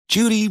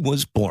Judy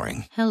was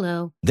boring.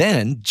 Hello.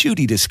 Then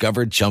Judy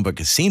discovered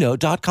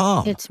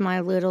ChumbaCasino.com. It's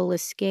my little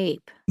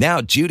escape. Now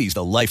Judy's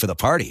the life of the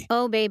party.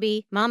 Oh,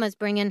 baby, mama's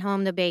bringing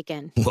home the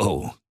bacon.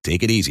 Whoa,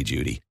 take it easy,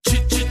 Judy.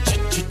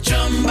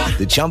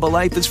 The Chumba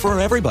life is for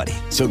everybody.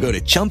 So go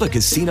to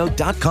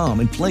ChumbaCasino.com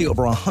and play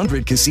over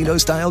 100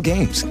 casino-style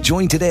games.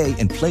 Join today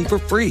and play for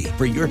free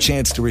for your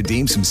chance to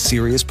redeem some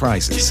serious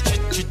prizes.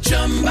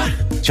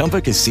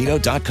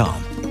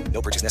 ChumbaCasino.com.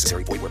 No purchase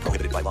necessary. Void where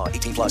prohibited by law.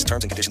 18 plus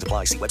terms and conditions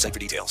apply. See website for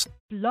details.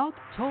 Blog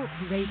Talk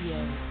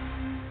Radio.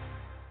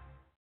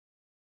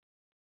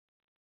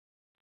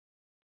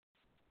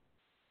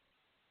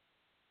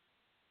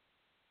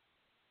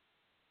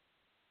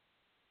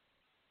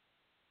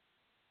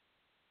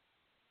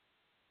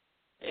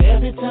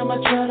 Every time I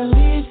try to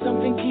leave,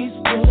 something keeps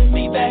pulling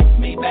me back,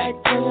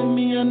 telling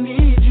me I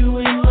need you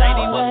in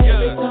my life.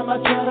 Every time I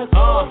try to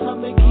go,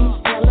 something keeps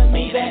telling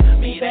me that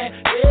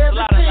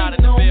everything's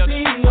gonna be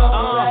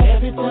alright.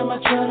 Every time I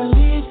try to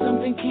leave,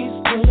 something keeps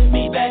pulling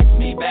me back,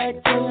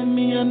 telling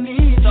me I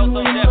need you in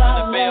my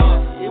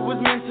life. It was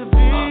meant to be.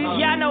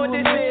 Y'all know what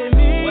this is.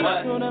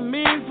 That's what it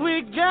means.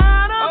 We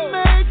gotta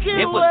make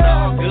it was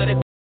all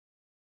good.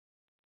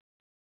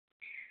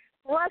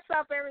 What's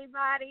up,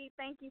 everybody?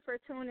 Thank you for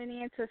tuning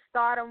in to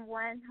Stardom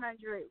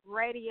 100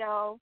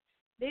 Radio.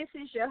 This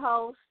is your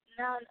host,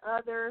 none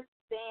other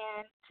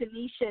than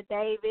Tanisha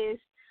Davis.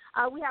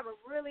 We have a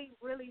really,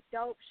 really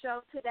dope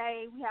show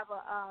today. We have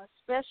a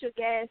special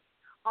guest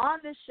on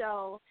the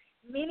show.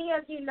 Many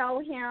of you know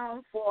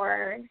him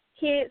for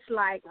hits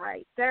like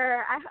Right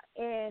There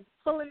and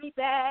Pulling Me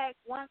Back,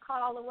 One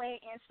Call Away,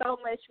 and so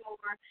much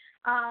more.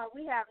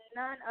 We have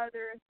none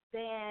other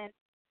than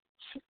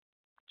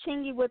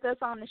Chingy with us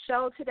on the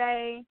show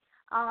today.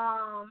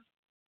 I'm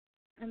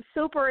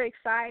super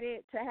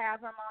excited to have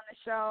him on the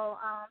show.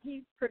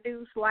 He's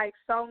produced like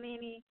so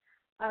many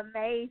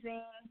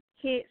amazing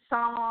hit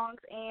songs,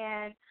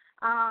 and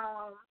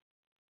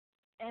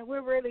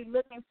we're really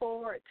looking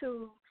forward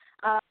to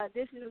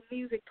this new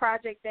music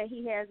project that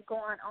he has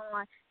going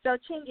on. So,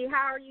 Chingy,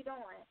 how are you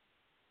doing?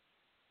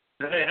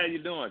 Hey, how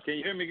you doing? Can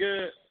you hear me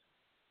good?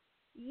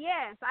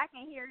 Yes, I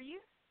can hear you.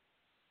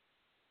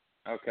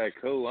 Okay,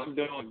 cool. I'm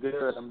doing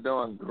good. I'm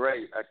doing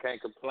great. I can't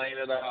complain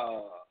at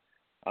all.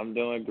 I'm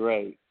doing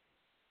great.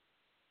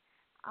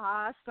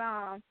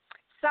 Awesome.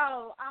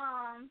 So,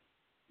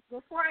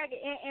 before I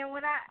get in, and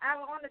when I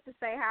wanted to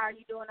say how are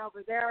you doing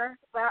over there,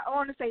 but I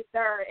want to say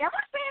there. Am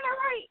I saying it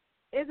right?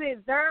 Is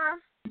it there?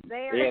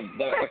 There? Yeah,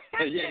 there.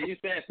 Yeah, you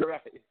said it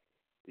right.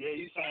 Yeah,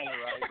 you said it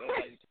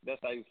right.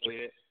 That's how you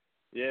say it.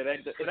 Yeah, it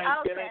ain't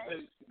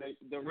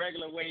the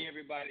regular way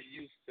everybody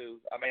used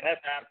to. I mean,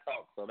 that's how I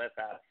talk, so that's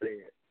how I say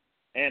it.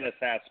 And that's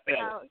how I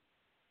spell it.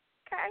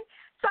 Okay.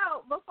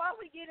 So before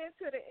we get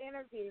into the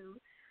interview,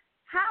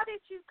 how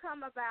did you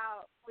come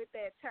about with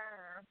that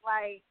term?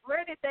 Like,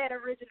 where did that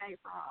originate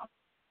from?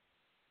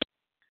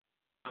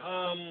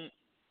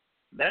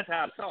 That's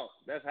how I talk.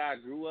 That's how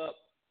I grew up.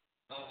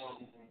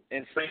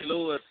 In St.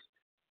 Louis,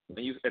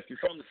 if you're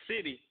from the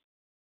city,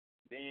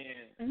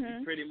 then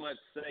you pretty much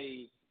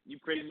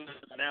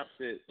pronounce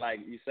it like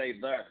you say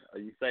there or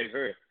you say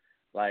her.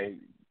 Like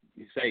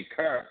you say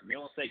cur. You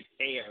don't say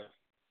care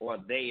or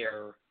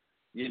there.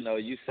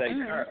 You say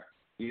her.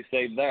 You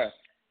say there.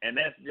 And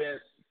that's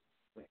just,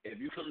 if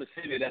you're from the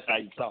city, that's how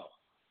you talk.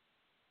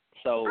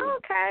 So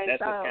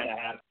that's kind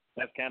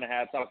of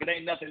how I talk. It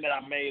ain't nothing that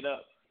I made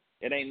up.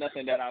 It ain't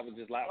nothing that I was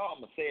just like,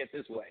 I'm gonna say it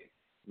this way.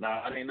 No,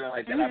 I ain't nothing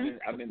like that.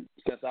 I've been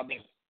since I've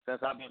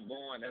been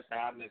born. That's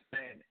how I've been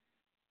saying it.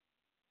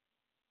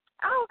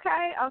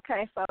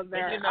 Okay. So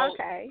there.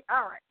 Okay.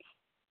 All right.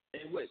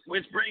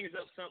 Which brings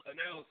up something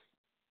else.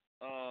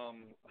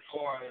 As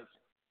far as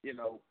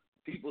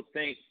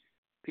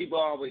people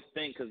always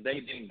think because they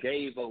didn't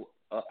gave a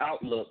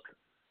outlook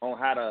on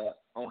how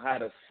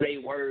to say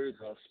words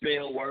or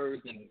spell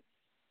words, and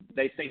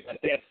they think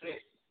that that's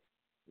it.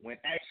 When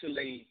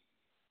actually,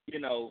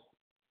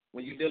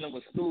 when you're dealing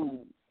with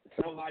school,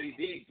 somebody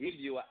did give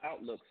you an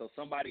outlook. So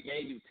somebody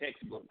gave you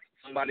textbooks.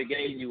 Somebody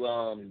gave you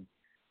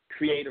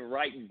creative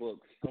writing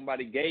books.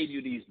 Somebody gave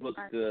you these books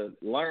to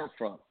learn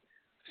from.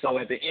 So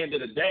at the end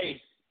of the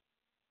day,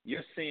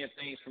 you're seeing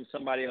things from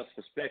somebody else's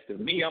perspective.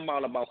 Me, I'm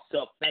all about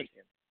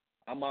self-thinking.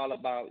 I'm all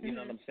about, you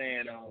know what I'm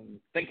saying,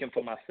 thinking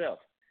for myself.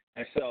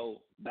 And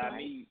so by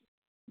me,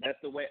 that's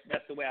the way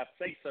I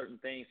say certain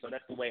things. So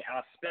that's the way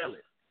I spell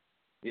it.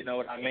 You know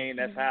what I mean?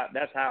 That's how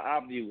I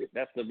view it.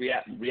 That's the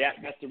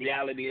that's the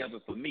reality of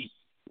it for me.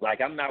 Like,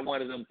 I'm not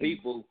one of them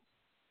people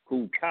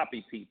who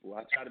copy people.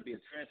 I try to be a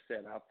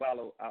trendsetter. I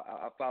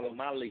follow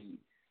my lead.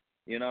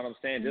 You know what I'm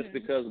saying? Just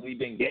because we've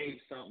been gave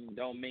something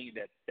don't mean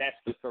that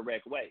that's the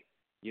correct way.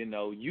 You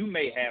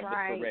may have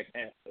the correct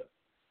answer.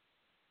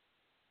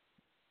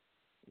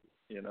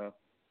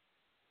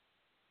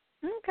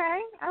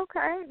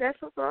 Okay,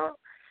 that's what's up.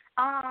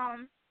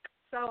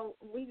 So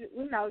we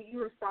know you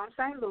were from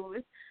St.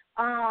 Louis.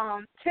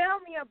 Tell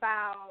me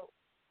about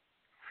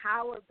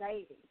Howard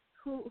Bailey.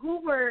 Who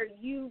were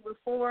you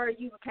before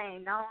you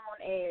became known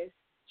as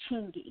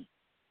Chingy?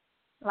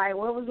 Like,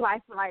 what was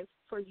life like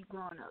for you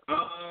growing up?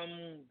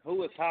 Who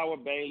was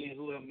Howard Bailey?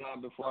 Who am I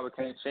before I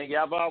became Chingy?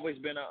 I've always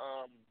been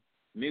a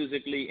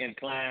musically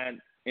inclined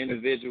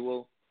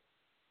individual.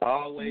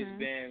 Always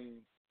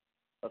been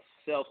a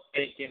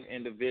self-thinking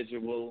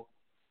individual.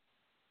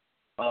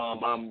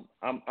 I'm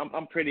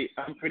pretty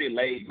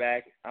laid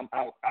back. I'm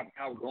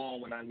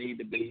outgoing when I need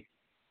to be.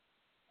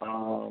 I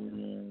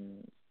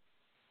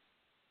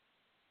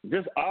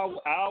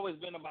always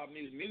been about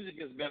music. Music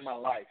has been my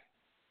life.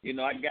 You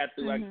know, I got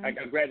through. I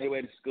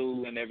graduated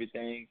school and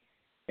everything,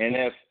 and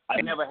if I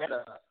never had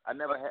a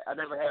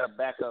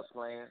backup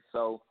plan.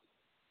 So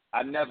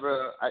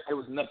it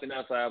was nothing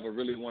else I ever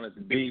really wanted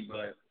to be.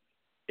 But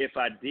if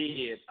I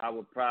did, I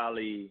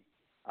probably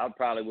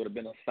would have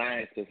been a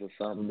scientist or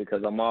something,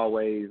 because I've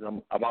always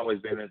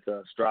been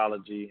into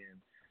astrology and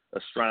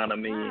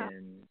astronomy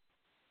and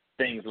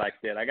things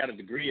like that. I got a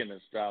degree in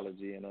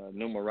astrology and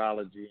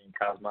numerology and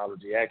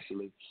cosmology,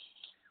 actually.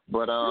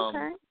 But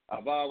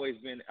I've always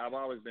been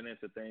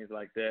into things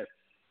like that.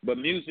 But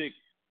music,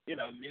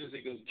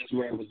 music is just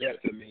where it was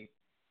at for me.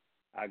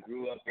 I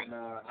grew up in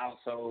a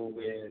household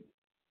with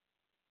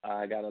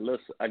I got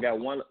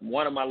one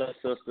of my little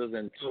sisters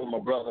and two of my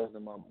brothers,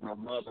 and my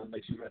mother,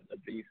 make sure rest in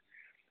peace,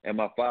 and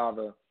my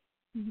father.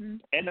 And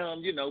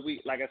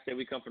we, like I said,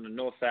 we come from the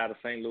north side of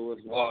St.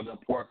 Louis, Walden,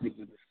 Portland,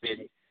 the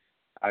city.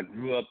 I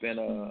grew up in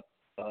a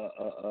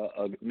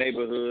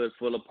neighborhood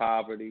full of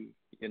poverty,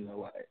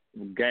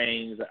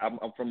 gangs. I'm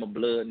from a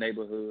blood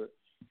neighborhood.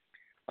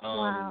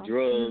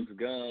 Drugs,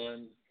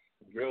 guns,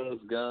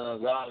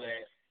 all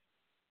that.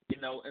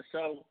 And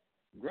so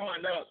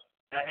growing up,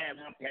 I had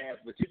my past,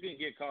 but you can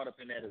get caught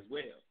up in that as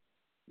well.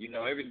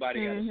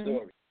 Everybody had a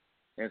story.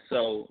 And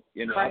so,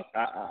 right.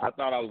 I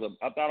thought I was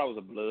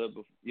a blood,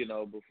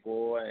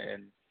 before,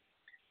 and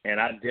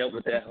I dealt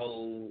with that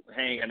whole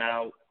hanging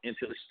out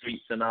into the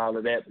streets and all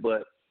of that.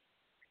 But,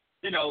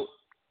 you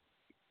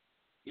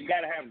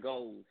got to have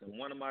goals. And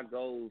one of my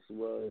goals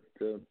was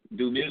to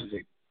do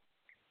music.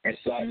 And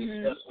so I just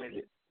stuck with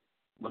it.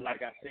 But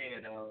like I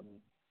said,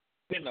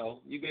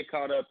 you get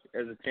caught up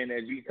as a teenager.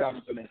 You get caught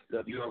up in that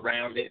stuff. You're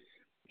around it.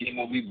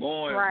 We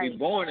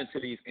born into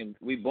these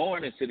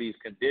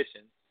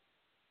conditions.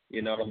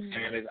 You know what I'm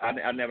saying?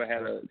 I never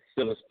had a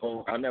silver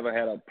spoon. I never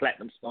had a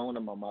platinum spoon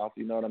in my mouth.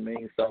 You know what I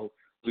mean? So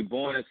we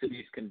born into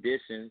these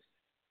conditions.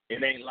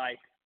 It ain't like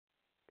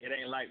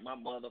my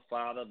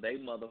they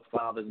mother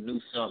fathers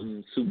knew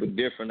something super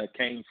different, or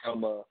came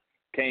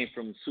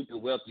from super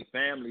wealthy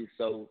families.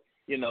 So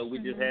we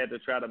just had to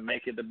try to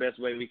make it the best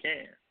way we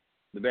can,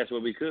 the best way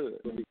we could.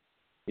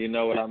 You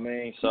know what I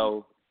mean?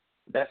 So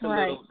that's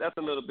a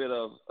little bit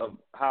of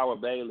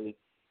Howard Bailey,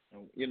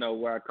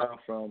 where I come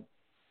from.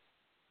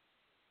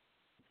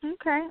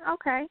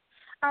 Okay.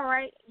 All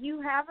right.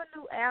 You have a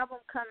new album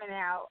coming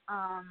out,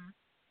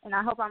 and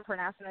I hope I'm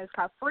pronouncing it. It's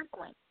called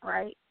Frequent,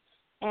 right?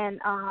 And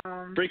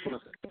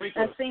Frequency.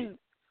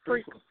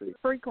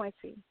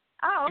 Frequency.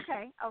 Oh,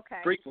 okay.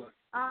 Frequency.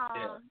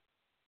 Yeah.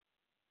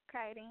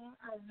 Okay, then.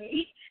 I hope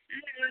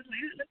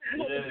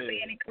I'm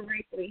saying it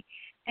correctly.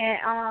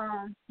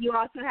 And you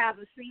also have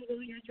a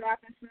single you're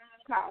dropping soon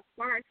called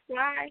Sparks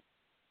Fly.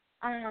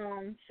 So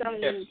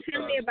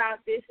tell me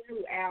about this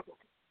new album.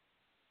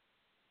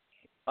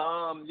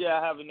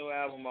 I have a new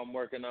album I'm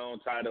working on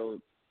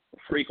titled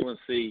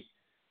Frequency,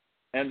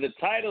 and the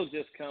title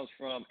just comes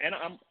from, and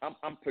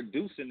I'm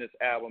producing this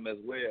album as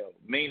well,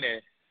 meaning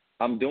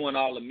I'm doing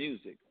all the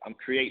music, I'm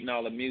creating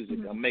all the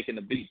music, I'm making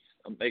the beats,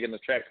 I'm making the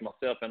tracks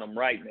myself, and I'm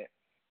writing it.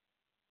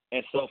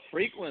 And so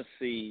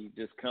Frequency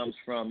just comes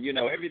from,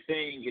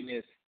 everything in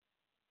this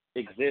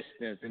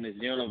existence, in this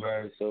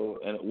universe,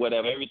 and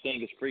whatever,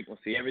 everything is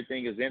frequency,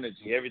 everything is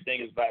energy,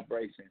 everything is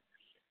vibration.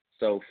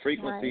 So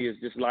frequency is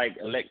just like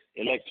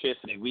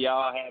electricity. We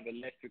all have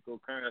electrical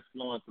currents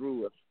flowing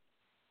through us.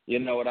 You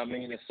know what I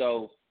mean? And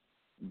so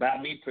by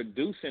me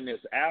producing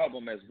this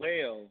album as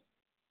well,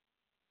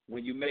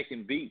 when you're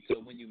making beats or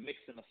when you're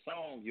mixing a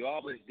song, you're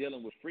always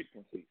dealing with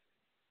frequencies.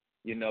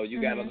 You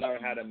got to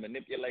learn how to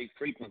manipulate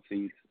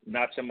frequencies,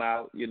 notch them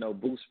out,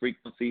 boost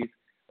frequencies,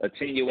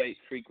 attenuate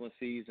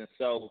frequencies. And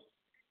so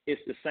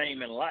it's the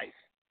same in life.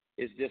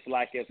 It's just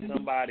like if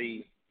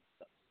somebody...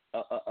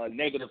 A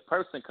negative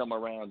person come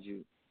around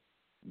you,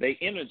 they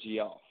energy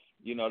off.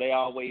 They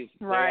always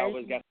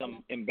got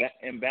some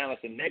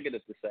imbalance and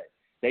negative to say.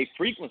 They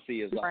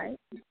frequency is off.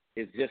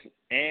 It's just,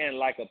 and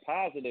like a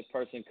positive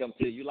person comes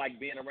to you, you like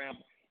being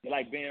around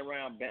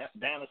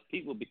balanced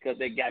people because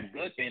they got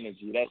good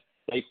energy. That's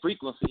they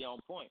frequency on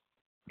point.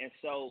 And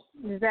so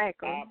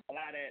exactly. I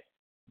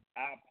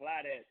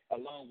apply that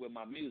along with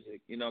my music.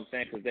 You know what I'm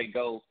saying? Because they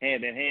go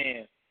hand in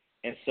hand.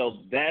 And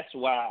so that's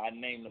why I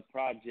named the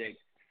project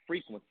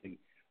Frequency,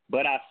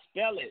 but I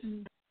spell it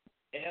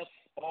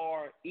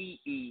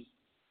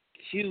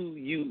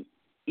FREEQUEN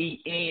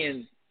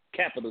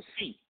capital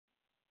C.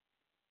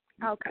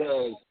 Okay.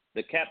 Because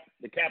the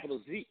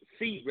capital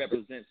C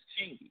represents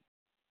Chingy,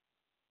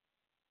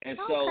 and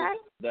so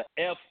the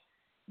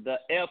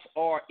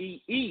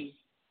FREE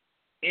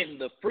in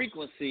the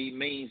frequency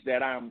means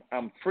that I'm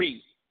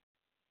free,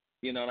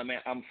 You know what I mean?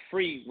 I'm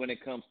free when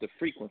it comes to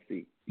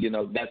frequency. You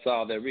know, that's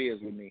all there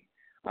is with me.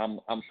 I'm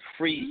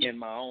free in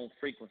my own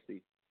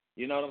frequency.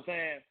 You know what I'm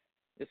saying?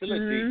 It's a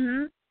little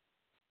deep.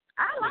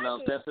 I like you know,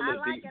 it. That's a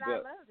little I like deep, it. I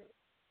love it.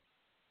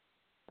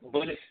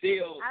 But it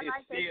still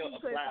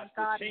applies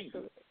to Chingy.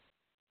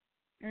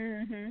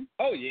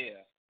 Oh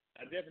yeah,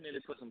 I definitely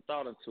put some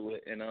thought into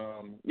it, and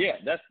yeah,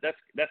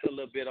 that's a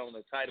little bit on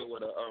the title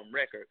of the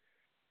record.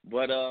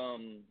 But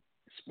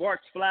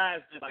Sparks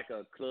Flies is like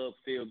a club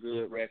feel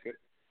good record,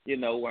 you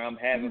know, where I'm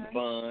having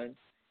fun.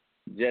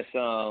 Just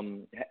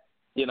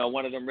you know,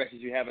 one of them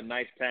records you have a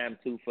nice time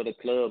to for the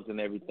clubs and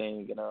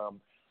everything. And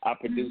I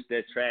produced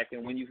that track,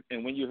 and when you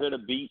hear the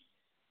beat,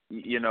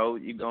 you know,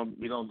 you're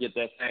gonna get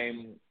that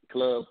same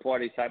club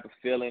party type of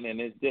feeling, and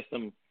it's just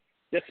some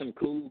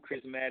cool,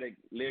 charismatic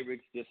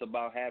lyrics, just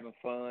about having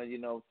fun, you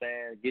know what I'm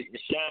saying, getting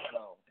your shine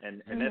on,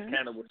 and that's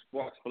kind of what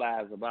Sparks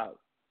Fly is about,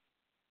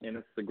 and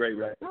it's a great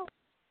record.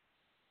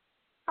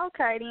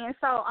 Okay, then.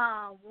 So,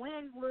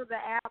 when will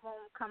the album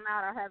come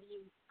out, or have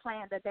you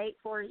planned a date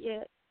for it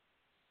yet?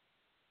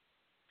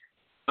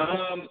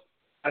 I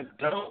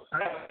don't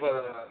have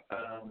a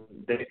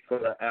date for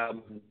the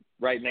album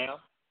right now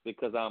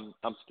because I'm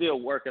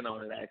still working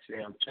on it.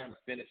 Actually, I'm trying to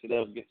finish it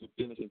up, get some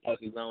finishing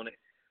touches on it.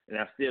 And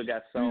I still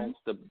got songs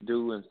to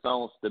do and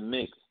songs to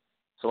mix.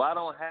 So I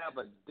don't have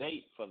a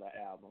date for the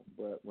album,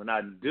 but when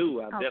I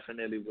do, I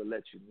definitely will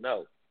let you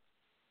know.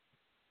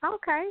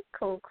 Okay,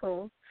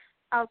 cool.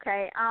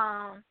 Okay,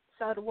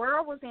 so the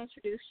world was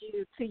introduced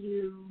to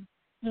you,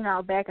 you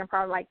know, back in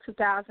probably like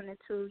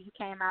 2002. You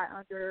came out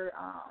under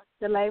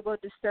the label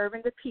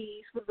Disturbing the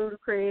Peace with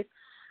Ludacris.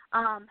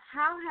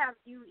 How have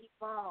you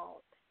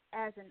evolved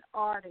as an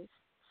artist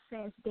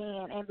since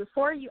then? And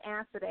before you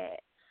answer that,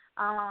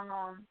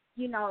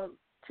 you know,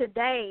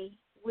 today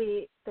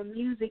with the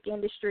music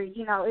industry,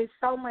 you know, it's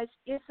so much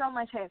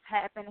has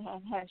happened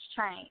and has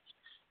changed,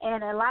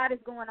 and a lot is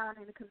going on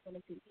in the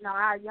community. You know,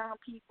 our young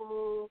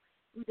people,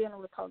 we're dealing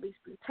with police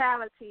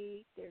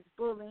brutality. There's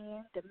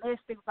bullying,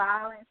 domestic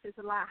violence is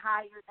a lot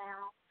higher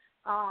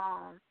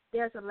now.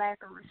 There's a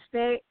lack of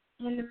respect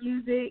in the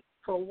music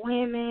for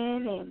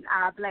women and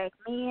our black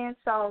men.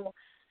 So,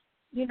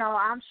 you know,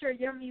 I'm sure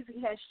your music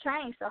has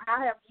changed. So how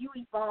have you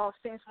evolved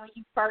since when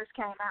you first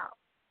came out?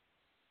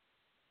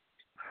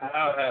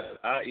 How have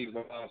I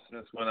evolved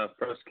since when I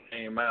first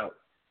came out?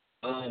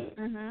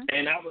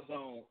 And I was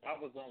on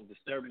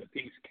Disturbing the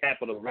Peace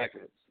Capitol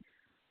Records.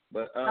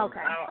 But how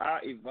I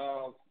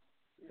evolved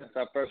since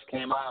I first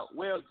came out,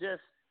 well,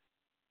 just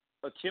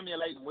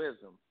accumulating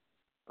wisdom,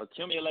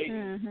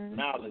 accumulating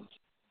knowledge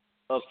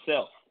of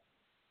self.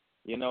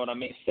 You know what I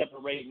mean?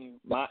 Separating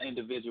my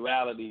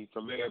individuality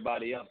from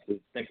everybody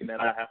else's, thinking that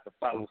I have to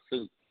follow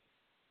suit.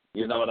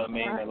 You know what I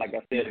mean? And like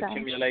I said,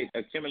 accumulating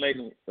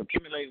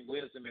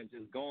wisdom and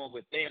just going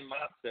within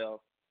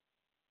myself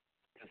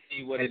to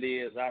see what it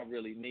is I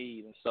really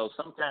need. And so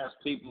sometimes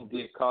people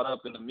get caught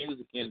up in the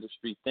music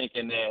industry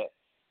thinking that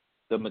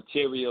the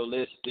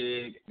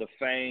materialistic, the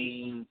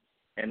fame,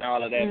 and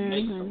all of that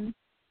makes them.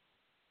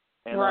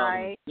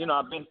 And you know,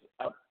 I've been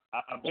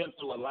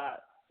through a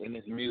lot in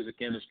this music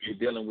industry,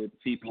 dealing with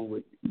people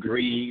with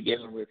greed,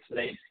 dealing with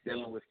snakes,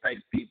 dealing with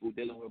fake people,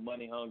 dealing with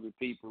money hungry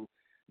people,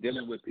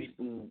 dealing with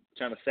people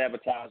trying to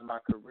sabotage my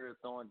career,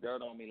 throwing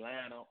dirt on me,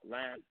 lying on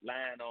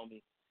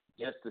me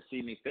just to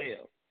see me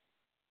fail.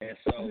 And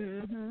so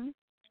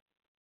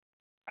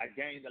I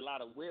gained a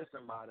lot of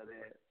wisdom out of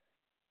that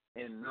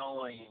in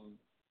knowing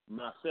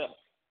myself.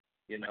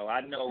 You know,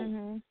 I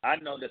know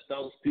that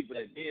those people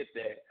that did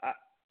that,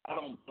 I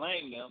don't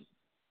blame them.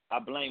 I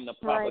blame the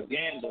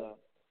propaganda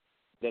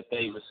that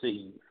they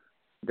receive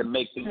to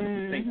make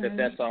them think that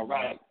that's all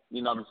right.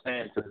 You know what I'm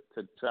saying?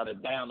 To try to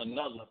down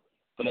another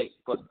to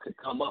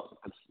come up.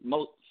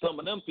 Some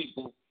of them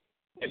people,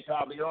 they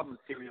probably are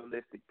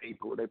materialistic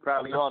people. They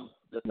probably are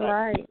the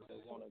type of people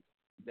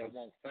that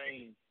want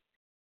fame.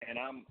 And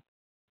I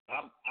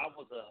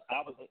was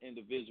an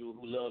individual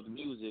who loved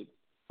music,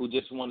 who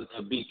just wanted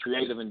to be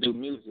creative and do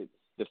music.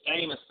 The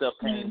fame and stuff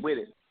came with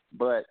it,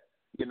 but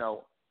you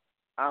know,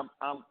 I'm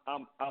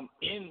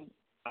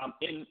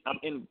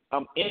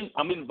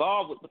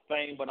involved with the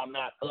fame, but I'm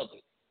not of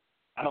it.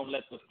 I don't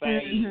let the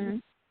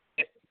fame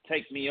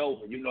take me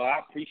over. You know, I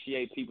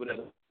appreciate people that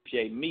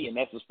appreciate me, and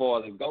that's as far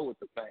as I go with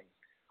the fame.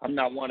 I'm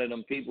not one of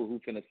them people who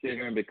finna sit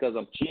here and because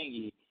I'm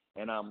Chingy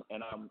and I'm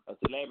a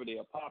celebrity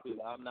or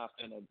popular, I'm not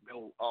finna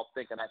go off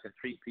thinking I can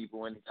treat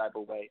people any type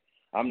of way.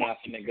 I'm not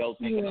finna go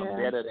thinking I'm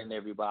better than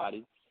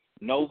everybody.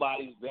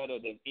 Nobody's better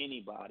than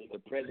anybody. The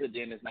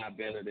president is not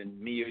better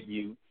than me or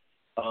you.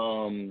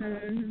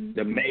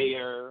 The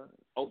mayor,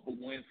 Oprah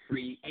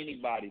Winfrey,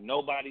 anybody.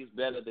 Nobody's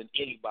better than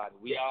anybody.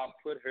 We all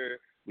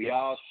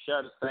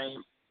share the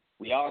same.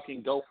 We all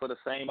can go for the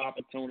same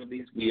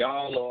opportunities. We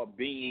all are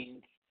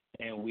beings,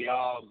 and we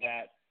all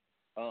got,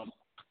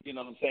 you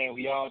know what I'm saying?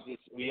 We all here.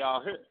 We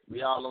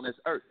all on this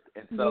earth,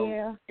 and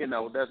so you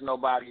know, there's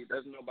nobody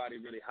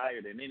really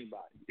higher than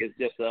anybody. It's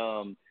just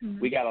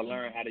we got to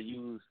learn how to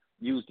use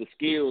the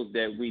skills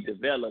that we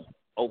develop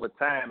over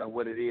time and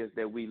what it is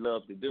that we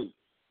love to do.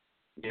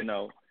 You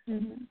know,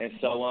 And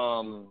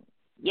so,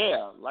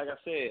 yeah, like I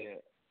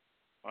said,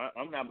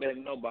 I'm not better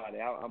than nobody.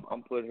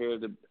 I'm put here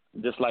to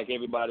just like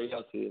everybody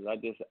else is. I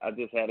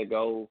just had a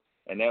goal,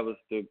 and that was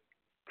to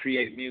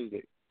create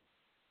music.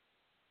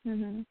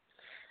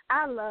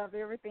 I love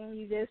everything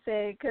you just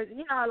said because,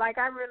 you know, like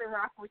I really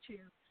rock with you.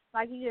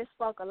 Like you just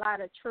spoke a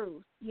lot of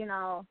truth, you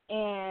know,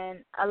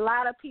 and a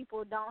lot of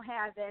people don't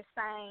have that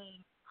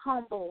same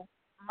humble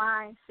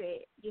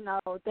mindset, you know,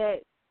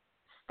 that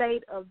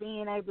state of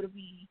being able to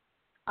be,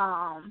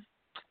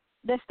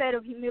 that state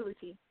of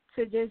humility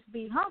to just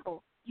be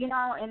humble, you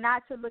know, and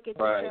not to look at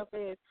yourself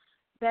as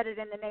better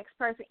than the next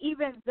person,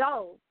 even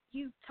though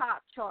you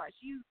top charge.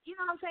 You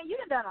know what I'm saying? You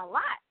done a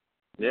lot.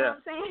 You know what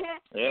I'm saying?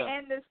 Yeah.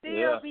 And to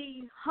still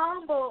be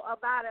humble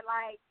about it,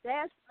 like,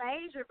 that's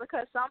major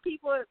because some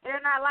people,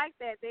 they're not like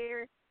that.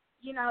 They're,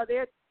 you know,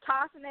 they're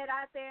tossing it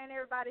out there in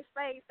everybody's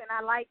face, and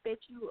I like that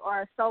you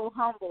are so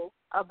humble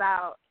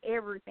about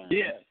everything.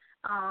 Yeah.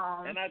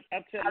 And I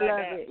tell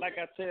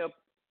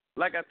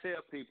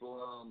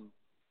people,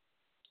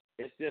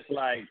 it's just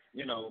like,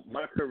 you know,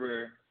 my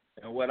career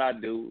and what I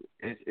do,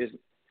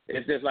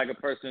 it's just like a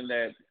person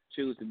that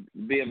chooses to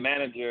be a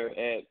manager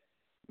at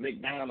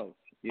McDonald's.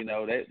 You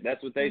know,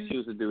 that's what they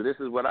choose to do. This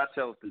is what I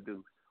chose to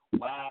do.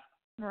 Why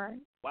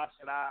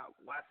should I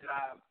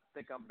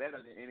think I'm better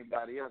than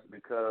anybody else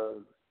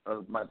because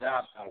of my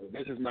job title?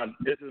 This is my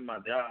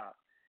job,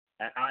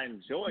 and I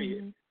enjoy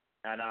it,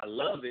 and I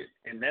love it,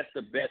 and that's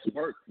the best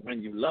work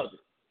when you love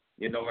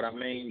it. You know what I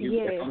mean?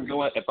 If I'm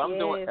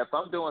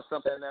doing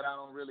something that I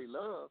don't really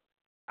love,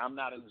 I'm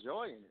not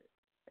enjoying it.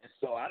 And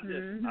so I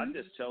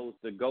just chose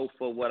to go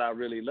for what I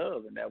really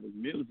love, and that was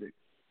music.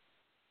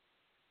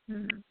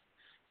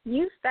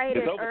 You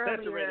stated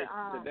earlier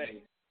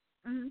today.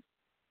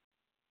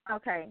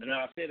 Okay. And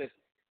I said it's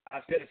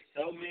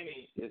so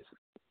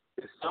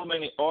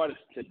many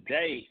artists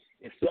today.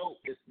 It's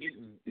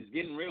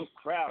getting real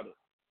crowded,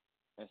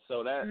 and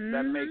so that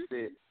makes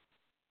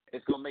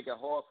it's gonna make it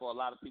hard for a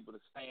lot of people to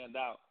stand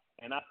out.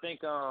 And I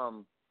think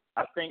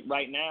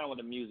right now in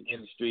the music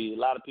industry, a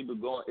lot of people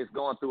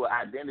going through an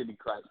identity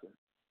crisis.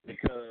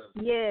 Because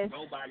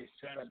nobody's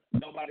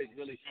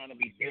really trying to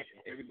be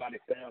different. Everybody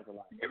sounds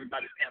alike.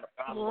 Everybody's kind of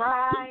following.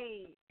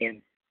 Right.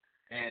 And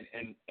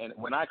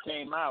when I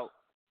came out,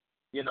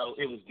 you know,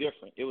 it was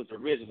different. It was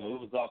original. It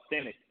was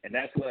authentic. And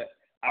that's what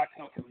I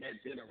come from,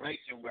 that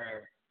generation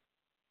where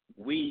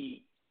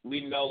we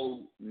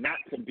know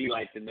not to be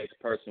like the next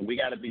person. We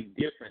got to be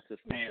different to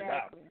stand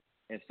out.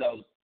 And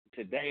so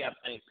today I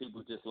think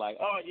people just like,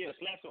 oh yeah,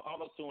 slap some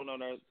auto-tune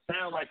on there,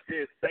 sound like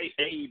this, say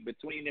A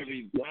between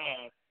every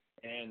line,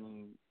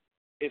 and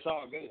it's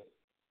all good.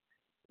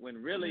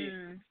 When really,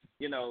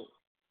 you know,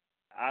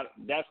 I'm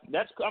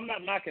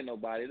not knocking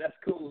nobody. That's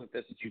cool if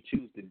that's what you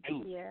choose to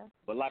do. Yeah.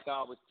 But like I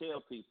always tell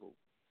people,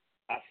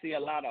 I see a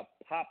lot of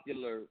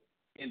popular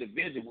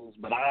individuals,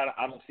 but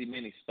I don't see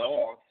many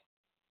stars.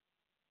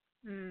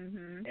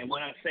 And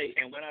when I say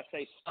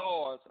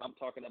stars, I'm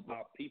talking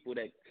about people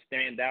that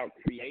stand out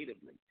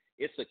creatively.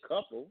 It's a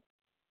couple,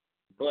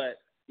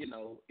 but you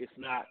know, it's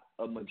not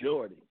a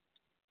majority.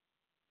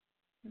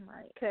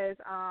 Right, because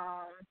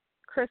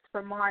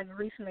Christopher Martin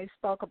recently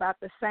spoke about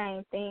the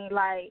same thing.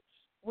 Like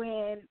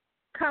when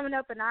coming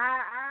up in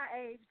our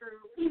age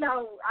group, you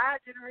know, our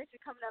generation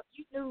coming up,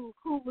 you knew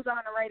who was on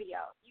the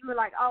radio. You were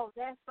like, oh,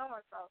 that's so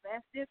and so,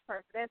 that's this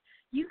person.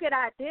 You could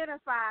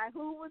identify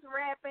who was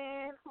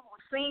rapping, who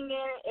was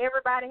singing.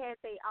 Everybody had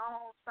their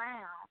own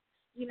sound.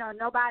 You know,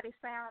 nobody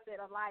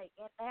sounded alike.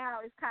 And now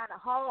it's kind of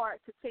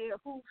hard to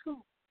tell who's who.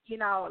 You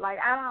know, like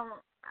I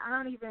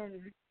don't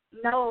even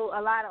know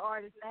a lot of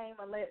artists' names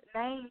unless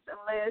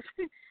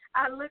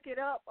I look it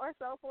up or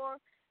so forth.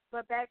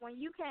 But back when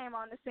you came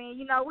on the scene,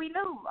 you know, we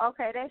knew,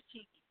 okay, that's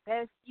Chingy,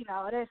 that's, you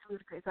know, that's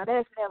Ludacris, or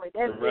that's Nelly,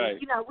 that's right.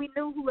 You know, we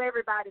knew who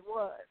everybody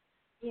was.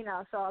 You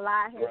know, so a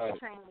lot has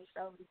changed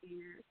over the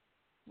years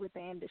with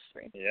the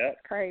industry. Yeah,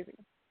 it's crazy.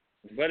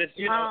 But it's,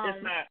 you know,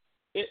 it's not.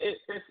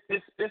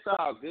 It's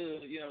all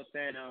good. You know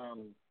what I'm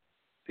saying?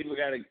 People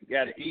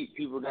gotta eat.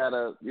 People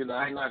gotta, you know,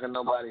 I ain't knocking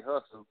nobody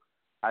hustle.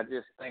 I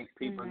just think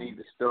people need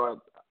to start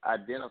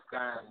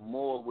identifying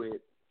more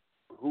with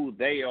who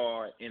they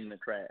are in the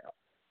crowd,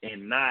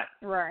 and not,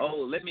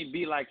 oh, let me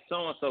be like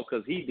so and so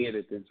because he did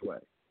it this way.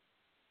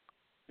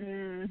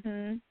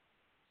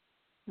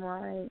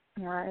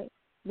 Right.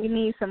 We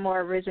need some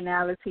more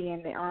originality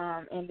in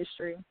the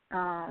industry.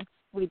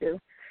 We do.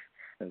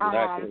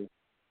 Exactly.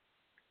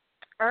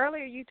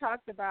 Earlier you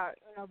talked about,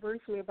 you know,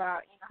 briefly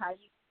about, you know, how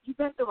you've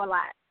been through a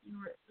lot.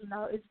 You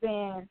know, it's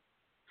been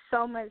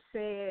so much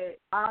said,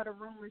 all the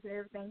rumors and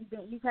everything.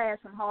 You've had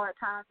some hard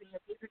times in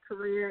your music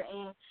career,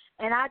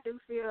 and I do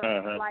feel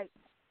like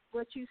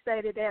what you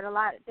stated, that a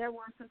lot, there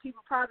were some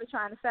people probably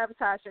trying to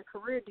sabotage your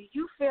career. Do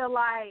you feel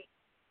like,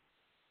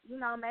 you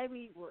know,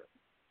 maybe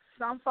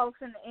some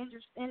folks in the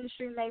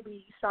industry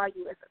maybe saw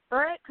you as a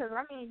threat? Because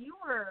I mean, you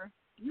were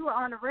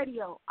on the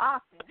radio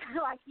often,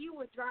 like you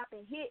were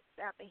dropping hits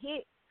after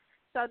hits.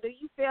 So do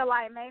you feel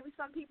like maybe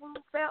some people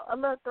felt a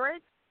little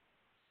threat?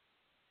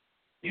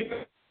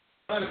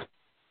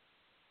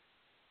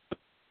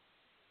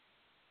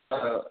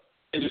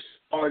 industry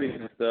parties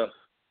and stuff,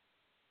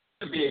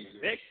 there'd be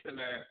execs in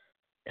there,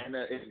 and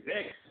the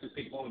execs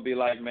people would be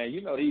like, man,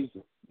 you know these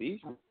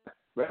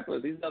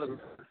rappers, these other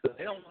rappers,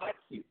 they don't like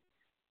you.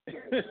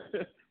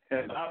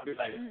 And I'd be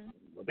like,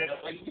 well, they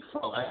don't like you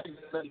from. I ain't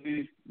gonna let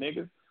these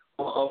niggas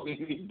or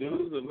these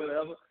dudes or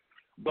whatever.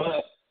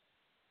 But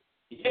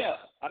yeah,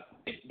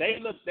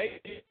 they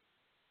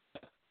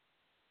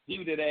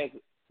viewed it as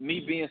me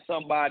being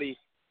somebody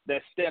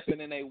that's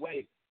stepping in their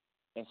way,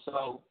 and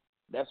so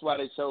that's why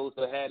they chose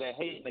to have that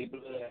hate. They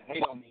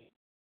hate on me.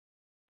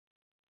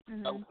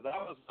 So I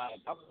was like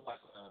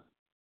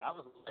a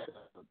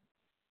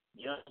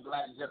young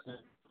black Justin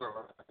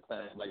Bieber,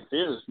 like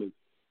seriously,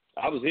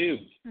 I was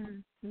huge.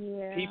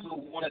 Yeah.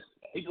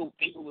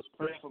 People was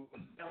praying for my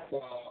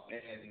downfall,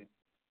 and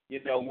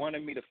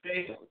wanted me to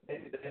fail.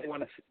 They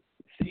want to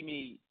see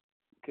me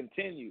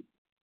continue,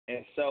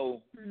 and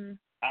so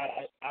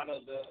out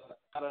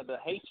of the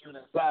hatred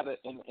inside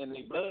in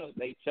their blood,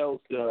 they chose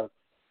to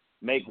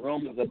make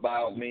rumors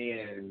about me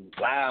and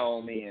lie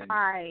on me. And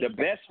the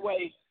best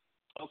way,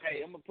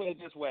 okay, I'm gonna put it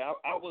this way: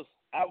 I was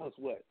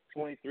what,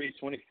 23,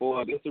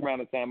 24. This is around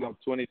the time I'm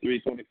 23,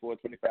 24,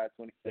 25,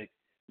 26.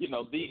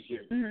 These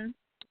years.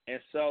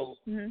 And so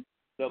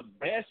the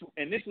best,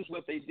 and this is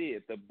what they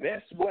did. The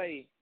best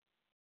way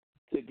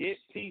to get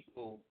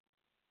people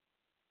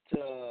to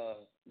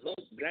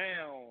look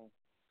down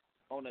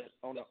on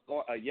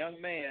a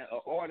young man, an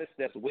artist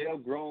that's well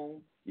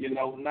groomed,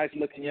 nice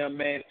looking young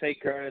man,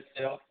 take care of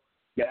himself,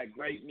 got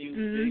great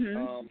music,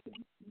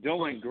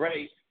 doing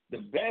great. The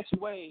best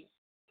way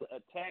to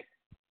attack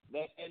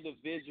that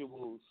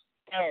individual's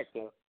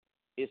character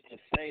is to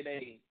say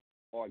they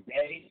are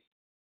gay,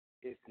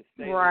 is to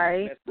say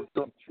they're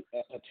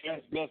a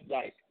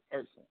transvestite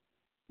person.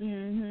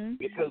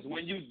 Because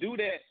when you do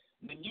that,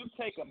 when you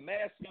take a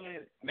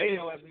masculine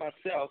male as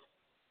myself,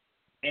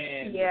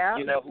 and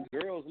who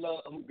girls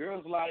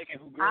like,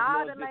 and who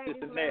girls love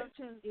this and that.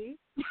 Chingy.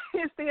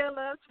 Still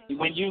love Chingy.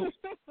 When you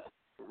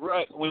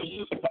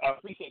I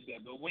appreciate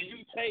that, but when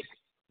you say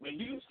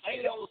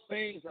those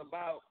things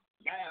about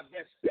guy of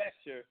that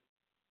stature,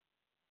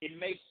 it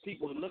makes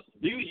people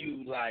view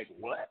you like,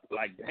 what?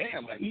 Like,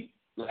 damn, he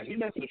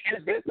must be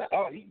transvestite.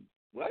 Oh, he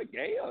what,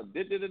 gay or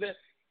da.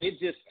 It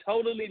just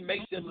totally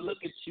makes them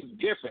look at you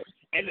different,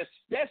 and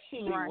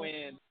especially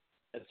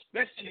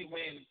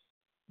when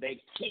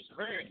they keep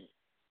hearing it.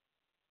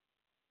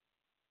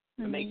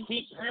 When they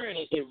keep hearing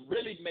it, it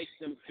really makes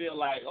them feel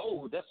like,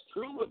 oh, that's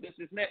true, or this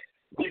is that,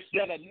 which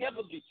that'll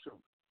never be true.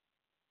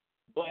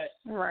 But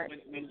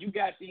when you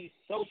got these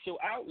social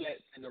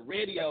outlets and the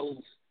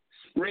radios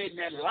spreading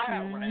that lie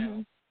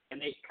around,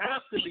 and they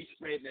constantly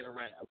spreading it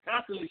around.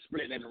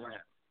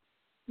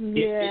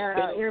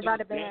 Yeah,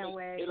 everybody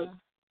bandwagon.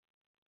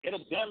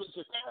 It'll damage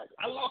your character.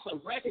 I lost a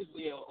record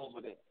deal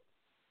over that.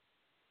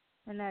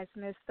 And that's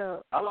messed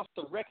up. I lost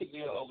a record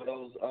deal over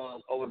those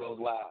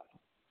lies.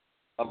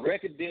 A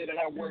record deal that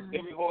I worked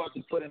very hard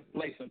to put in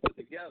place and put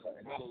together,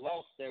 and I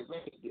lost that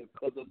record deal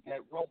because of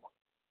that rumor.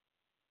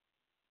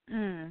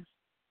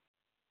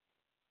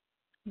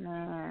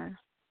 Man.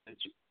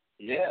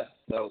 Yeah.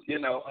 So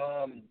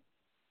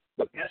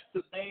but that's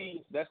the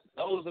thing.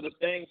 Those are the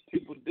things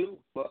people do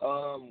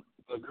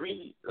for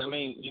greed. I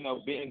mean,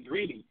 being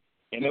greedy.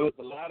 And there was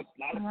a lot of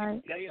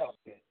people gay out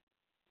there.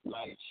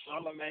 Like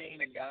Charlemagne,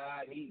 the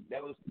guy, he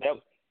got a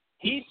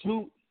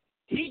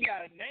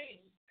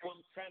name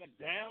from trying to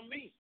down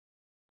me.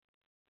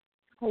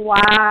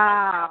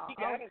 Wow.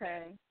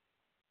 Okay.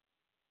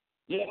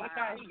 Yeah, that's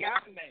how he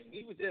got a name.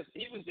 He was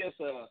just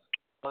a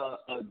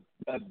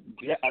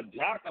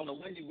jock on the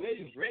Wendy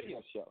Williams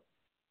radio show.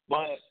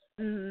 But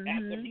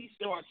after he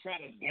started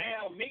trying to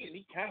down me, and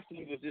he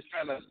constantly was just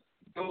trying to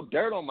throw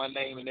dirt on my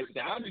name and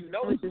everything, I don't even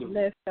know this is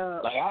messed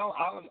up. Like I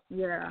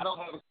don't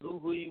have a clue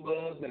who he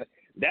was, and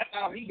that's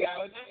how he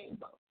got a name,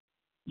 though.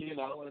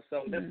 And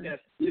so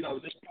that's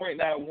just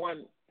pointing out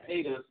one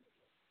hater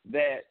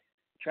that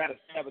try to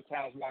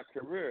sabotage my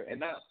career,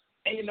 and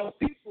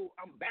people.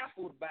 I'm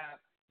baffled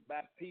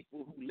by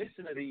people who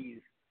listen to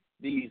these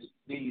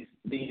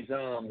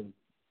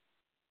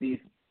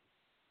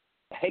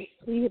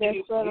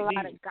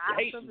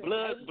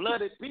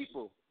blooded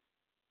people.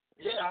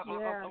 Yeah,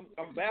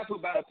 I'm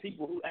baffled by the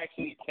people who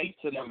actually take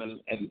to them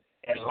and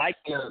like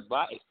their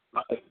advice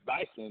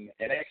and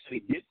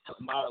actually get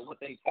something out of what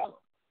they tell them.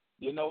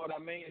 You know what I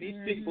mean? These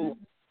people,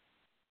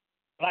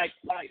 like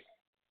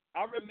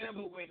I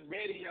remember when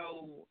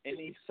radio and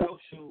these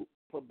social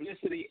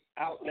publicity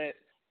outlets,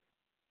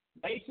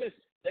 they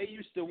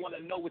used to want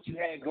to know what you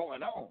had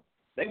going on.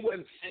 They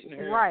wasn't sitting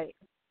here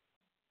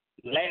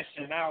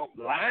lashing out,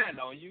 lying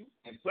on you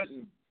and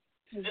putting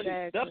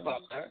silly stuff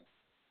up there.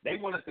 They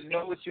wanted to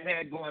know what you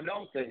had going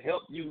on to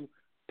help you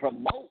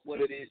promote what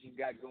it is you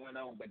got going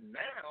on. But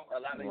now, a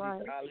lot of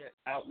these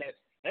outlets,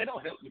 they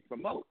don't help you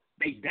promote.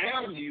 They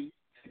down you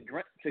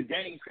to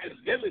gain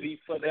credibility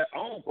for their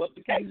own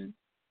publication.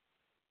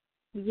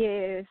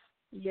 Yes.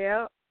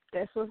 Yep.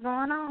 That's what's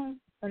going on.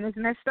 And it's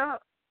messed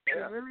up.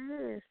 Yeah. It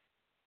really is.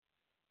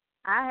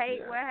 I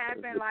hate what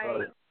happened.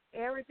 Like,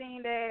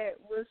 everything that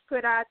was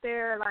put out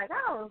there, like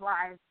I was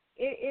like,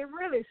 it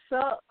really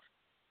sucks.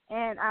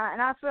 And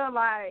I feel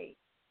like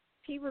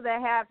people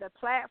that have the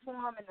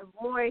platform and the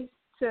voice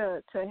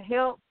to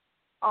help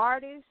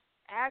artists,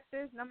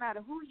 actors, no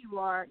matter who you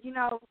are, you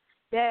know,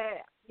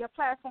 that your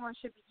platform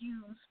should be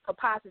used for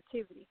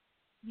positivity.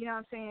 You know what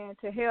I'm saying?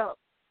 To help,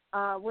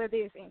 whether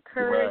it's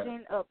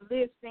encouraging,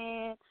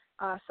 uplifting,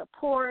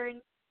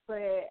 supporting.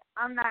 But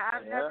I've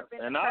never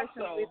been a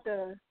person with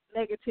the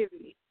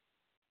negativity.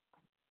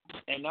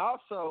 And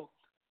also,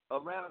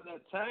 around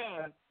that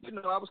time, you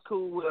know, I was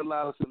cool with a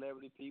lot of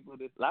celebrity people.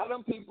 A lot of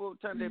them people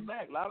turned their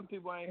back. A lot of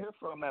people I ain't hear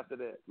from after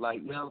that.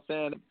 Like, you know what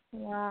I'm saying?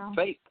 Wow.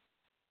 Fake.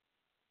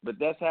 But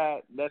that's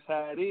how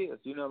it is.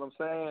 You know what I'm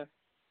saying?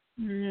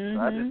 Mm-hmm.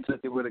 So I just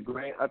took it with a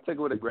grain. I took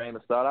it with a grain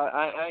of salt.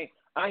 I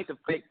ain't the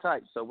fake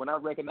type. So when I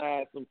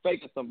recognize them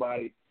faking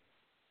somebody,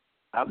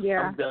 I'm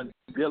done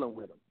dealing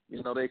with them.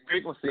 You know, they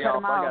frequency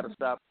off. I got to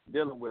stop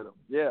dealing with them.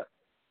 Yeah.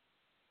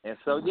 And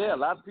so a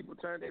lot of people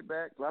turned their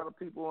back. A lot of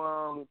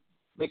people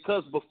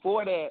because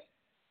before that,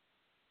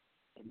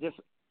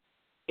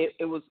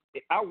 it was.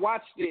 I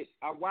watched it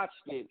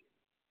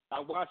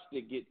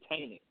get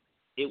tainted.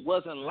 It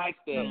wasn't like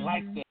that. Mm-hmm.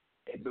 Like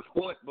that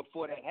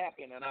before that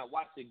happened, and I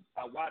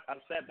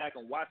sat back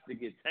and watched it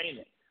get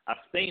tainted. I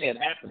seen it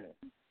happening,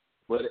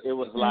 but it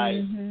was like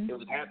it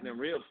was happening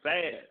real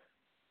fast.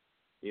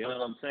 You know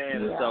what I'm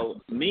saying? Yeah. And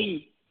so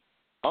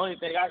only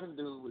thing I can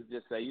do was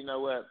just say, you know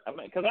what? I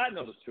mean, because I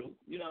know the truth.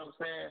 You know what I'm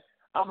saying?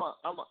 I'm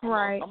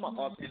an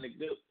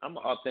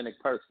authentic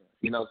person.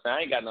 You know what I'm saying?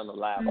 I ain't got nothing to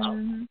lie about.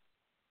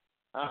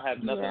 I don't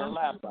have nothing to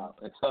lie about.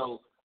 And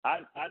so I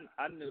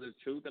knew the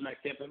truth, and I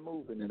kept it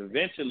moving. And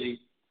eventually,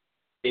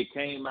 it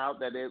came out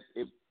that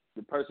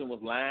the person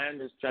was lying,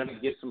 just trying to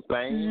get some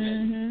fame.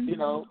 And, you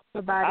know,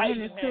 by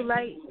then it's too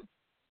late.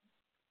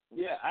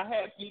 Yeah, I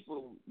had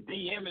people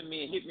DMing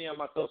me and hit me on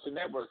my social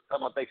networks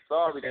telling me they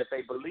sorry that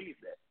they believe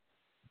that.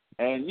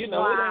 And you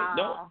know, I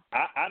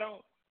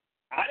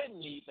didn't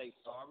need they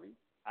sorry.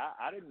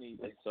 I didn't need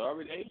they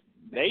sorry.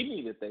 They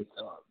needed they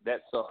sorry.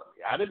 That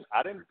sorry. I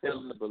didn't tell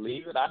them to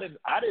believe it. I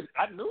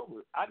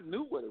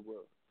knew what it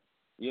was.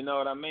 You know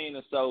what I mean?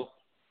 And so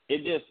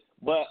it just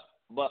but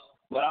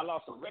I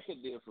lost a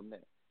record deal from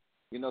that.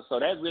 You know, so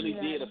that really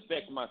did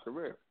affect my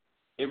career.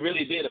 It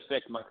really did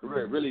affect my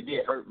career. It really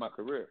did hurt my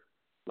career.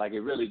 Like,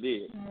 it really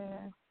did.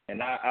 Yeah.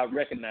 And I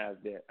recognize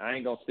that. I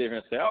ain't going to sit here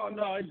and say, oh,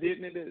 no, it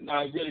didn't. No,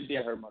 it really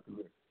did hurt my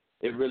career.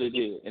 It really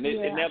did. And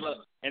it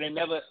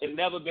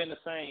never been the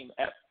same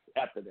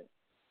after that.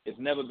 It's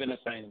never been the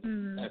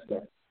same after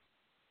that.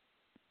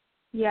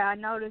 Yeah, I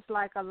noticed,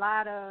 like, a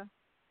lot of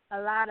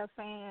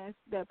fans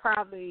that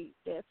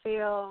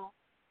feel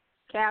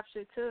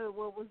captured to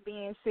what was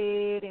being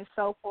said and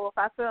so forth.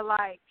 I feel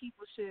like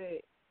people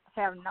should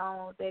have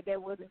known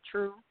that wasn't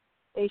true.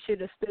 They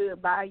should have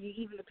stood by you.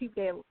 Even the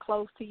people that were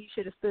close to you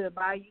should have stood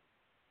by you.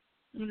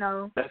 You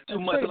know, that's too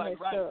much like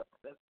right.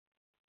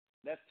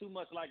 That's too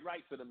much like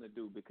right for them to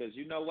do, because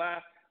you know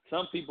why?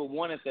 Some people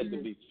wanted that to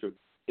be true.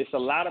 It's a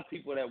lot of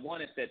people that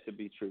wanted that to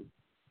be true.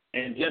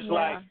 And I ain't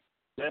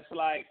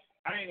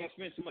gonna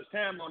spend too much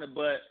time on it,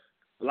 but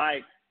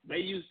like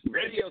radio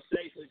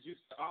stations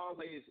used to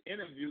always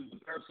interview the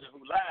person who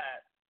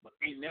lied, but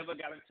they never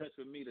got in touch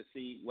with me to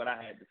see what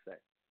I had to say.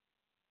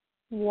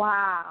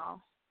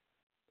 Wow.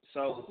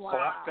 So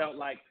I felt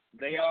like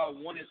they all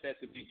wanted that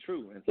to be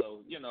true. And so,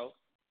 you know,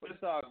 but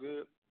it's all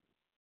good.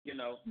 You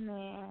know,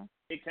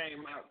 It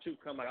came out to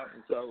come out.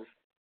 And so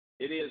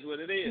it is what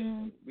it is.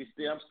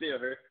 I'm still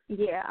here.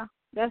 Yeah,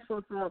 that's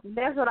what's up.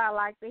 That's what I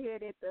like to hear,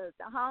 that the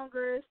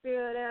hunger is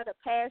still there, the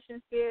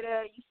passion's still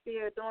there, you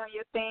still doing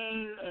your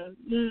thing, and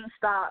you didn't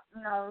stop,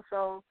 you know.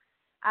 So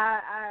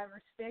I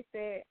respect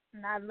that,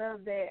 and I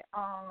love that.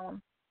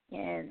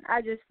 And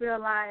I just feel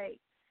like,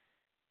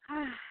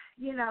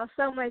 you know,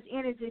 so much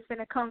energy is going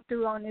to come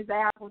through on this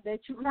album that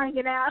you're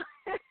bringing out.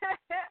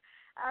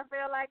 I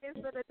feel like it's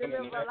going to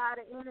deliver a lot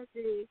of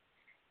energy.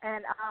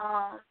 And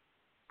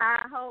I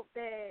hope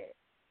that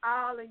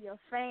all of your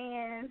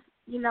fans,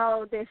 you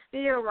know, they're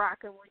still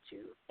rocking with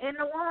you. And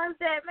the ones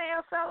that may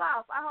have fell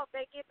off, I hope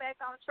they get back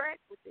on track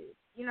with it.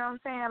 You know what I'm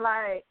saying?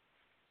 Like,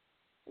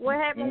 what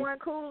happened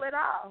wasn't cool at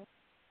all.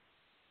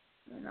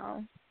 You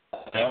know,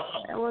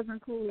 that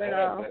wasn't cool at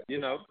all. You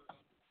know.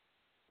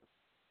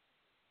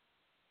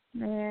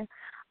 Man.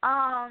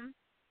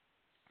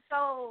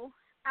 So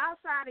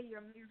outside of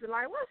your music,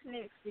 like, what's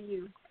next for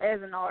you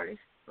as an artist?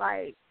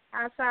 Like,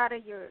 outside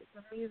of your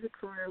music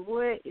career,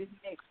 what is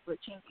next for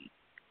Chingy?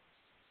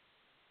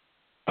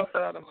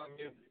 Outside of my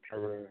music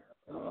career,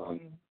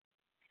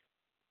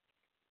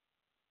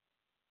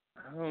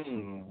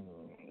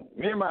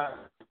 me and my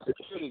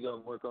security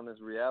gonna work on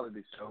this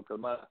reality show,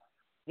 because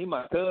he's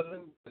my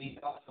cousin, but he's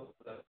also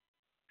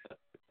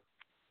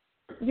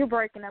You're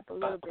breaking up a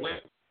little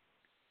bit.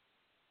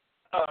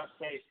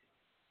 Okay.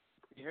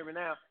 Can you hear me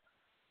now?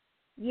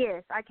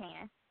 Yes, I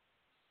can.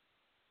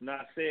 No,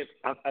 I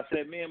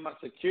said me and my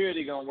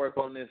security gonna work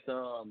on this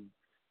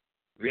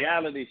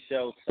reality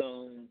show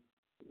soon,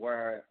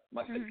 where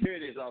my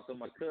security is also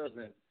my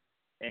cousin,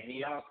 and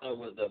he also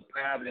was a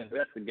private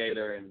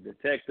investigator and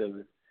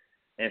detective.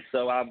 And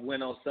so I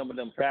went on some of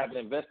them private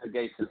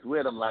investigations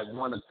with him, like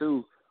 1 or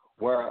 2,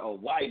 where a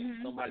wife,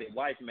 somebody's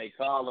wife may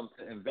call them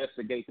to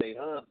investigate their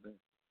husband.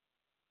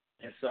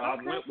 And so I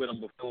went with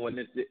him before, and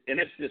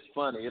it's just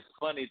funny. It's a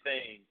funny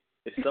thing.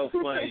 It's so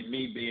funny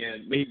me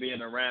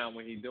being around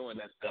when he's doing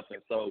that stuff.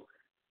 And so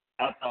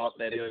I thought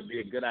that it would be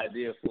a good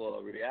idea for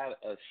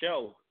a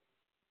show.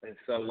 And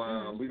so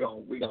I'm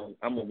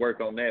gonna work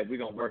on that. We're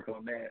gonna work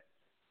on that.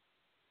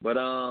 But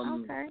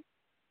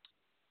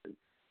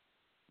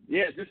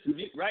yeah, just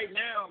right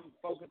now I'm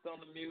focused on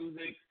the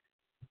music,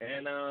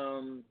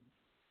 and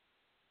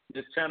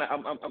just trying to.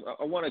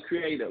 I want to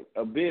create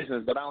a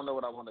business, but I don't know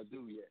what I want to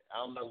do yet. I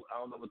don't know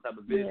what type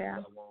of business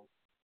I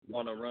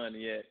want to run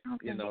yet.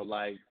 Okay. You know,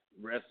 like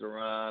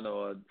restaurant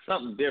or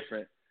something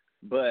different.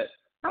 But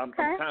I'm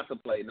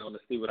contemplating on to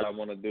see what I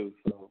want to do.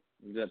 So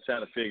I'm just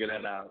trying to figure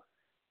that out.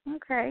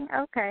 Okay.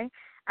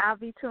 I'll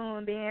be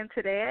tuned in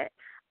to that.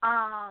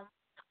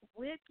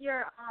 With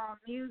your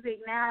music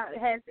now,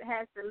 has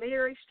the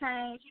lyrics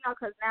changed? You know,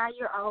 because now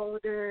you're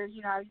older.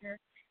 You know,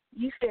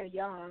 you still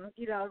young.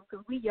 You know,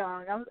 because we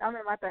young. I'm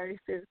in my 30s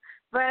too.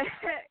 But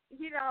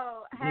you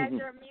know, has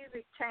your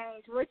music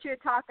changed? What you're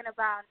talking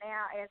about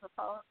now, as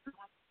opposed to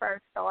when you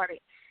first started,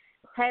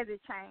 has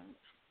it changed?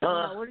 You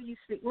know, what do you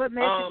see? What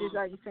messages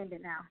are you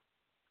sending now?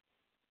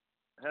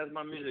 Has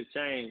my music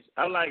changed?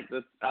 I like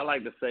to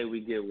say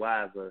we get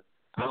wiser.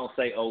 I don't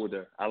say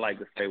older. I like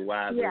to say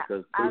wiser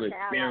because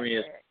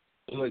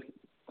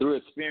through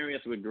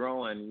experience with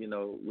growing, you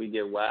know, we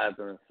get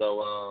wiser. And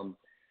so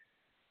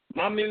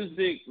my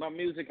music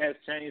has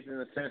changed in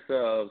the sense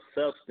of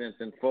substance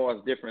and far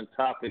as different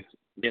topics.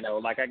 You know,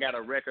 like I got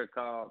a record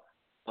called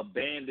 "A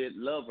Bandit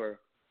Lover"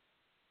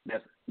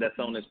 that's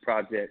on this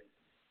project,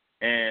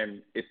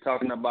 and it's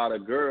talking about a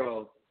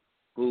girl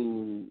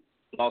who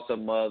lost her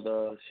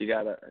mother. She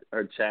got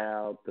her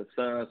child. The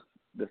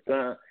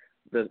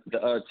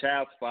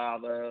child's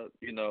father,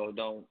 you know,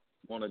 don't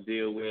want to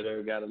deal with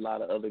her. Got a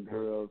lot of other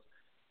girls.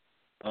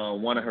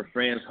 One of her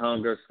friends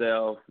hung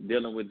herself,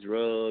 dealing with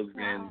drugs,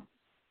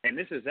 and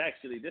this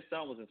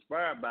song was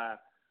inspired by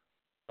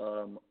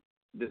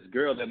this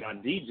girl that my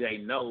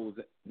DJ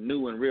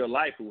knew in real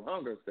life who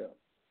hung herself.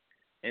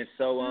 And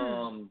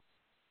so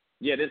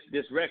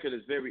this record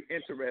is very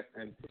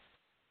interesting.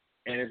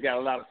 And it's got a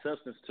lot of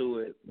substance to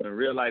it and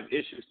real life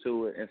issues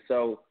to it. And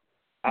so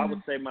I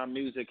would say my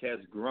music has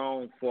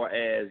grown for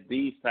as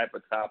these type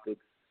of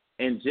topics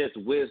and just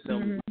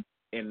wisdom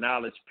and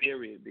knowledge,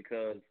 period.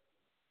 Because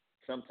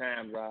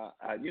sometimes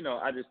I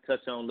just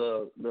touch on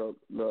the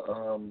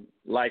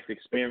life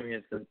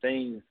experience and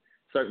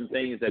certain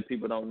things that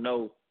people don't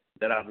know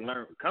that I've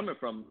learned coming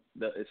from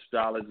the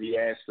astrology,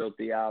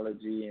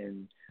 astrotheology,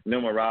 and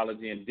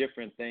numerology and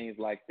different things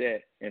like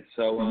that. And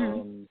so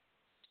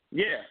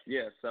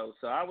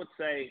So I would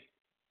say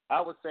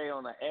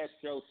on the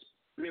astro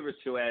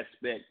spiritual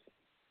aspect,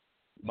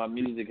 my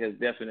music has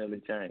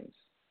definitely changed.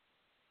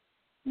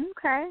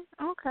 Okay.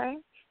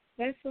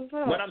 That's what's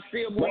up. But I'm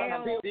still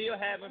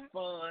having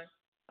fun.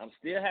 I'm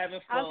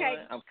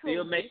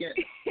still making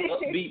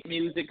upbeat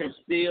music. I'm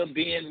still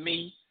being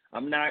me.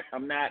 I'm not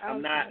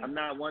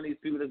one of these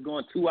people that's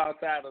going too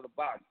outside of the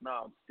box. No,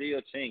 I'm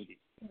still Chingy.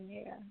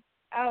 Yeah.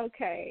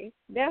 Okay.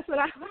 That's what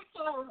I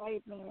love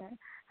right there.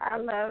 I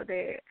love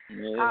that.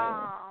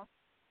 Yeah.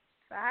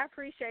 So I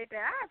appreciate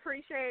that. I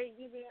appreciate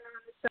you being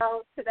on the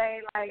show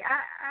today. Like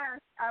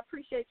I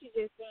appreciate you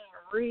just being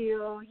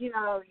real, you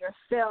know,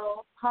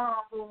 yourself,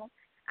 humble.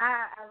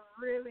 I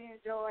really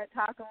enjoyed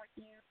talking with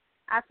you.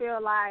 I feel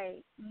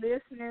like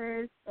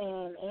listeners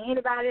and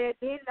anybody that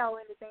didn't know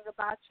anything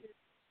about you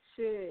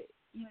should,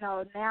 you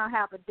know, now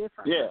have a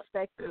different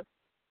perspective,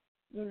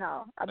 you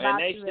know, about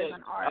you as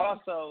an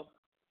artist.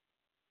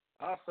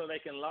 Also, they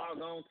can log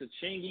on to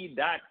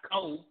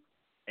Chingy.co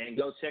and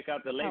go check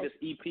out the latest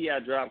EP I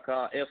dropped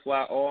called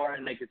FYR,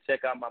 and they can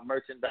check out my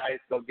merchandise.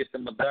 Go get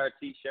them a Madar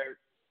T-shirt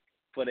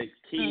for their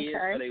kids,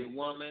 for their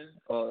woman,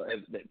 or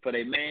for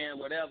their man,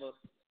 whatever.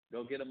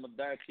 Go get them a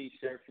Madar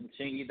T-shirt from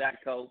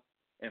Chingy.co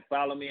and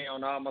follow me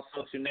on all my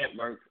social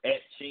networks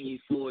at Chingy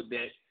Full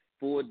Deck,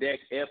 Full Deck,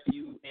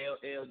 FULLDEKK,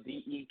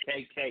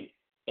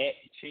 at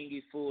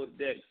Chingy Full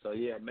Deck. So,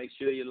 yeah, make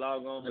sure you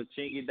log on to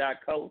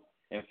Chingy.co.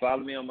 And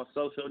follow me on my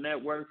social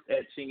networks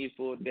at Chingy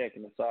Full Deck.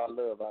 And it's all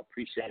love. I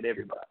appreciate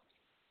everybody.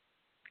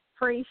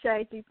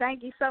 Appreciate you.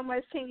 Thank you so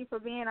much, Chingy, for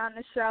being on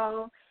the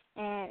show.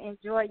 And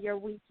enjoy your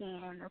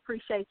weekend.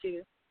 Appreciate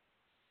you.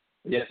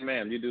 Yes,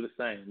 ma'am. You do the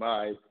same. All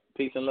right.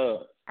 Peace and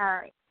love. All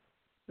right.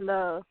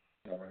 Love.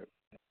 All right.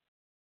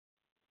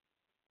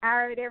 All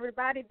right,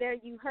 everybody. There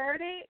you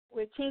heard it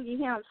with Chingy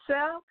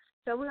himself.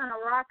 So we're going to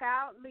rock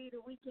out, leave the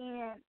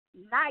weekend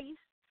nice,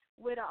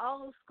 with an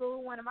old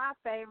school, one of my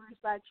favorites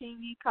by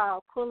Chingy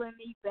called Pulling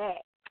Me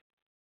Back.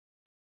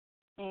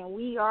 And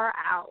we are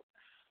out.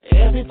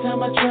 Every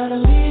time I try to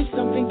leave,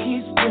 something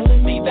keeps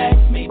pulling me back,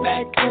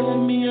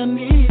 telling me I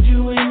need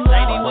you in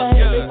my life.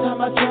 Every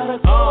time I try to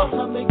go,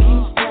 something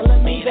keeps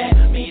telling me that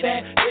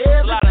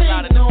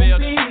everything's gonna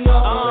be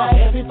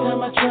alright. Every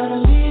time I try to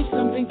leave,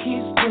 something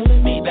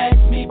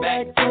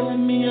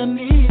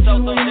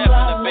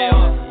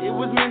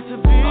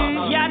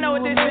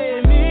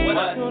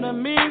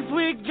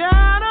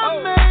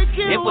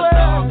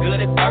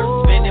good at first.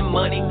 Spending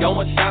money,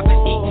 going shopping,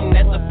 eating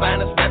at the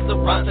finest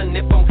restaurants. And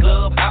if I'm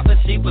club hopping,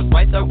 she was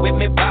right there with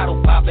me, bottle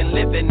popping,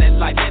 living that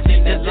life. She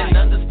doesn't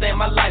understand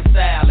my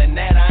lifestyle, and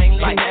that I ain't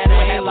like that.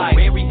 I have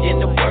Mary in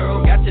the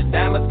world, got your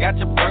diamonds, got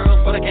your pearls,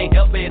 but I can't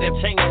help it if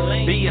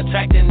Chingy be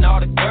attracting all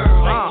the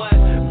girls.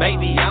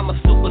 Baby, I'm a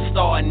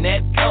superstar, and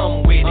that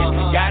come with it.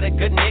 Got a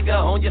good nigga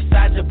on your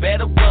side, you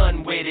better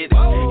run with it.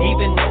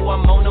 Even though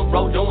I'm on the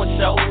road doing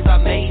shows, I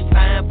made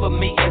time for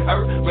me and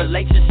her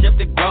relationship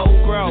to grow.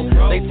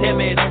 They tell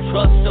me don't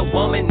trust a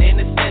woman in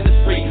this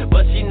industry,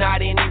 but she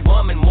not any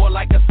woman, more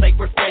like a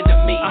sacred friend to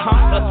me.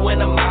 Plus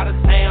when I'm out of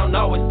town,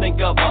 always think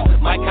of her.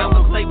 Might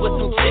conversate with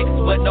some chicks,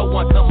 but no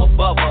one come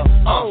above her.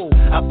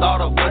 I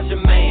thought I was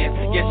your man,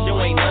 guess you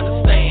ain't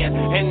understand.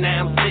 And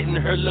now I'm sitting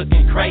here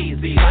looking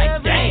crazy,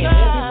 like damn.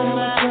 Every time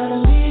I try to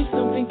leave,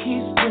 something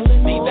keeps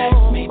pulling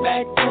me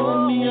back,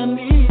 telling me I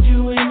need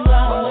you in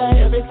my life.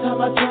 Every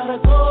time I try to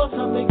go,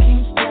 something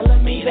keeps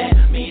telling me that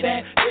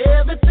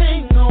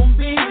everything gon'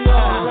 be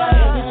alright.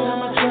 Every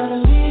time I try to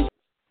leave.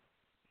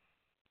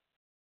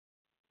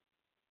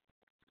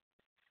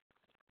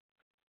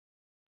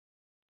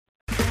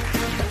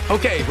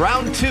 Okay,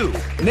 round two.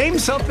 Name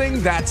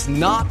something that's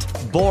not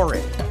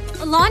boring.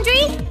 A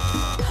laundry?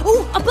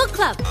 Ooh, a book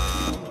club.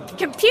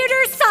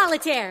 Computer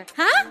solitaire,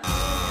 huh?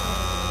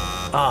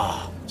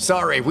 Ah, oh,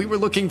 sorry, we were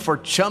looking for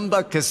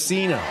Chumba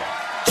Casino.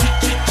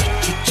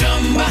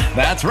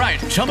 That's right,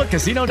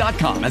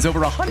 ChumbaCasino.com has over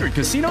 100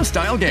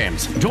 casino-style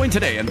games. Join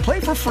today and play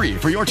for free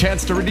for your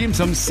chance to redeem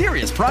some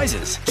serious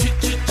prizes.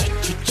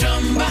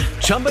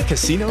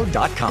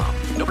 ChumbaCasino.com.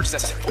 No purchase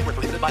necessary. Void where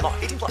prohibited by law.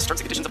 18+ terms and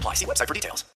conditions apply. See website for details.